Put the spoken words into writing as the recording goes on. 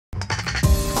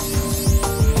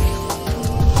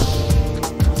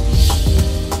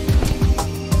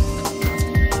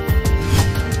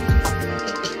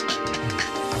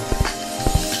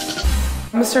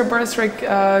Mr. Boris Riek,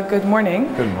 good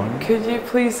morning. Good morning. Could you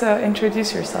please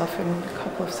introduce yourself in a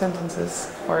couple of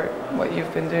sentences or what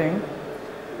you've been doing?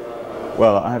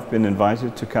 Well, I've been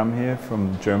invited to come here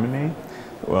from Germany.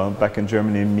 Well, back in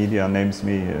Germany, media names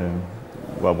me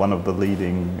one of the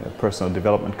leading personal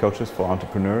development coaches for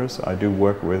entrepreneurs. I do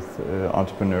work with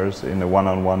entrepreneurs in a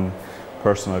one-on-one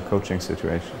personal coaching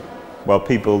situation. Well,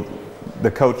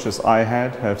 the coaches I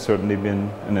had have certainly been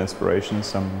an inspiration.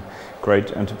 Some great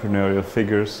entrepreneurial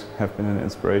figures have been an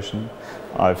inspiration.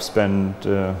 I've spent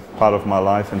part of my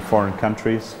life in foreign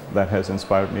countries. That has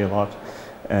inspired me a lot.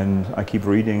 And I keep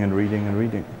reading and reading and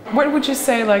reading. What would you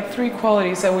say, like 3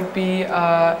 qualities that would be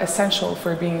essential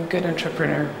for being a good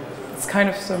entrepreneur? It's kind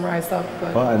of summarized up.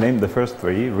 But... Well, I named the first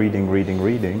 3, reading, reading,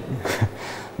 reading.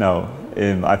 No,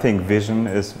 I think vision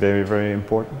is very, very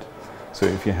important. So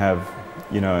if you have,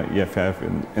 you have to have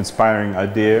an inspiring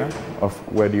idea of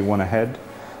where do you want to head,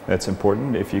 that's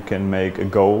important. If you can make a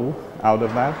goal out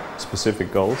of that,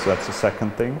 specific goals, that's the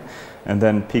second thing. And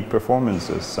then peak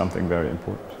performance is something very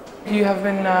important. You have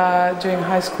been doing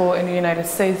high school in the United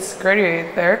States,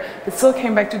 graduated there, but still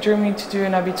came back to Germany to do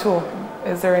an Abitur.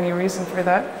 Is there any reason for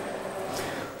that?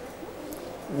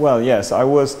 Well, yes, I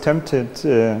was tempted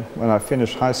when I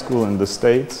finished high school in the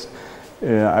States.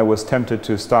 I was tempted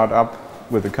to start up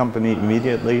with a company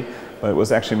immediately, but it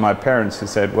was actually my parents who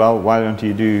said, well, why don't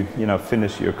you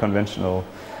finish your conventional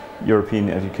European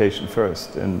education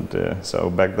first? And so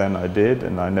back then I did,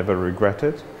 and I never regret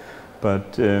it.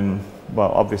 But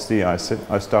well, obviously I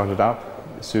started up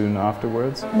soon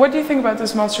afterwards. What do you think about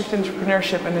this Maastricht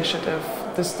Entrepreneurship initiative?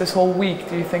 This whole week,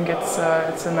 do you think it's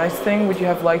a nice thing? Would you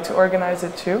have liked to organize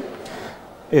it too?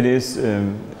 It is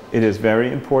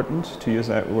very important, to use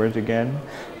that word again.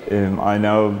 I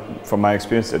know from my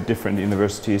experience that different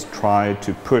universities try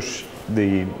to push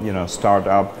the start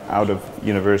up out of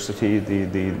university,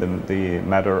 the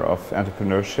matter of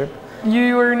entrepreneurship.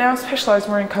 You are now specialized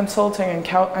more in consulting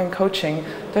and coaching.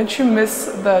 Don't you miss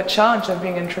the challenge of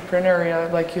being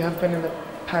entrepreneurial like you have been in the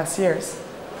past years?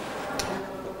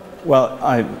 Well,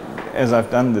 as I've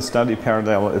done the study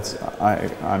parallel,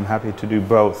 I'm happy to do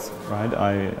both, right?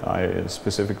 I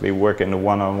specifically work in a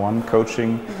one-on-one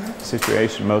coaching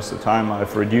situation most of the time.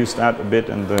 I've reduced that a bit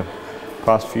in the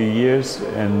past few years,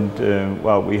 and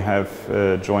well, we have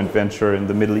a joint venture in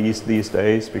the Middle East these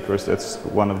days because that's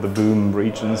one of the boom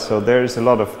regions. So there is a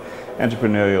lot of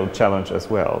entrepreneurial challenge as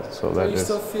well. So you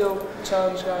still feel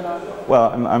challenge going on?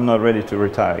 Well, I'm not ready to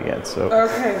retire yet. So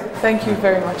okay, thank you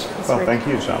very much. Well, thank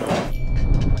you, Charlotte.